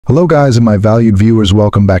Hello guys and my valued viewers,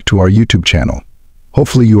 welcome back to our YouTube channel.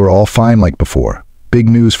 Hopefully you are all fine like before. Big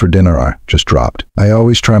news for dinar just dropped. I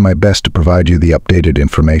always try my best to provide you the updated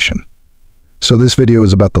information. So this video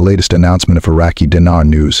is about the latest announcement of Iraqi dinar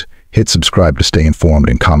news. Hit subscribe to stay informed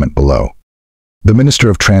and comment below. The Minister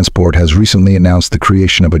of Transport has recently announced the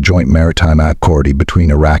creation of a joint maritime accord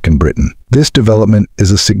between Iraq and Britain. This development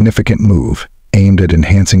is a significant move aimed at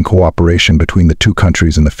enhancing cooperation between the two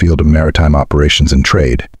countries in the field of maritime operations and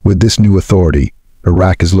trade. With this new authority,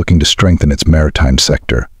 Iraq is looking to strengthen its maritime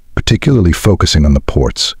sector, particularly focusing on the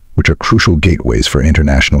ports, which are crucial gateways for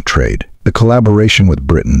international trade. The collaboration with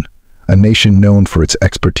Britain, a nation known for its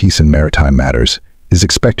expertise in maritime matters, is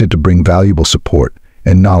expected to bring valuable support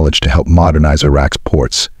and knowledge to help modernize Iraq's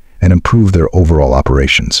ports and improve their overall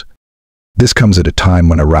operations. This comes at a time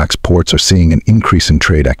when Iraq's ports are seeing an increase in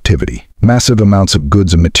trade activity. Massive amounts of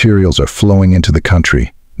goods and materials are flowing into the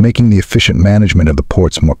country, making the efficient management of the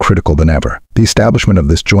ports more critical than ever. The establishment of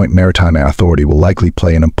this joint maritime authority will likely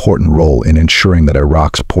play an important role in ensuring that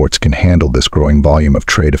Iraq's ports can handle this growing volume of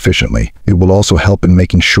trade efficiently. It will also help in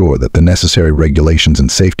making sure that the necessary regulations and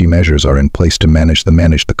safety measures are in place to manage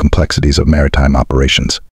the complexities of maritime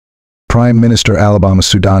operations. Prime Minister Alabama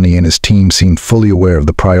Sudani and his team seem fully aware of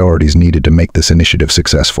the priorities needed to make this initiative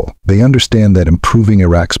successful. They understand that improving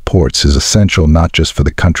Iraq's ports is essential not just for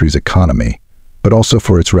the country's economy, but also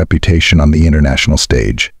for its reputation on the international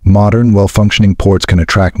stage. Modern, well-functioning ports can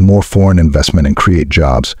attract more foreign investment and create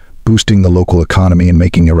jobs, boosting the local economy and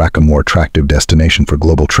making Iraq a more attractive destination for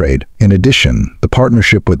global trade. In addition, the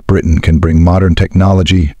partnership with Britain can bring modern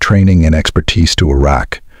technology, training, and expertise to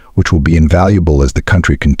Iraq, which will be invaluable as the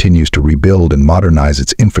country continues to rebuild and modernize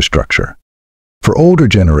its infrastructure. For older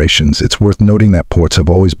generations, it's worth noting that ports have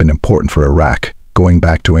always been important for Iraq, going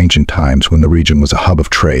back to ancient times when the region was a hub of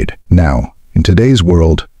trade. Now, in today's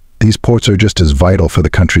world, these ports are just as vital for the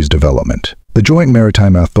country's development. The Joint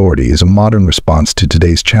Maritime Authority is a modern response to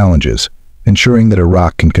today's challenges, ensuring that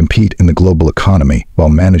Iraq can compete in the global economy while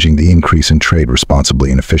managing the increase in trade responsibly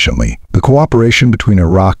and efficiently. The cooperation between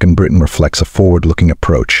Iraq and Britain reflects a forward-looking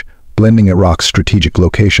approach, blending Iraq's strategic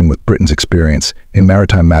location with Britain's experience in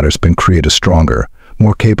maritime matters can create a stronger,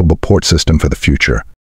 more capable port system for the future.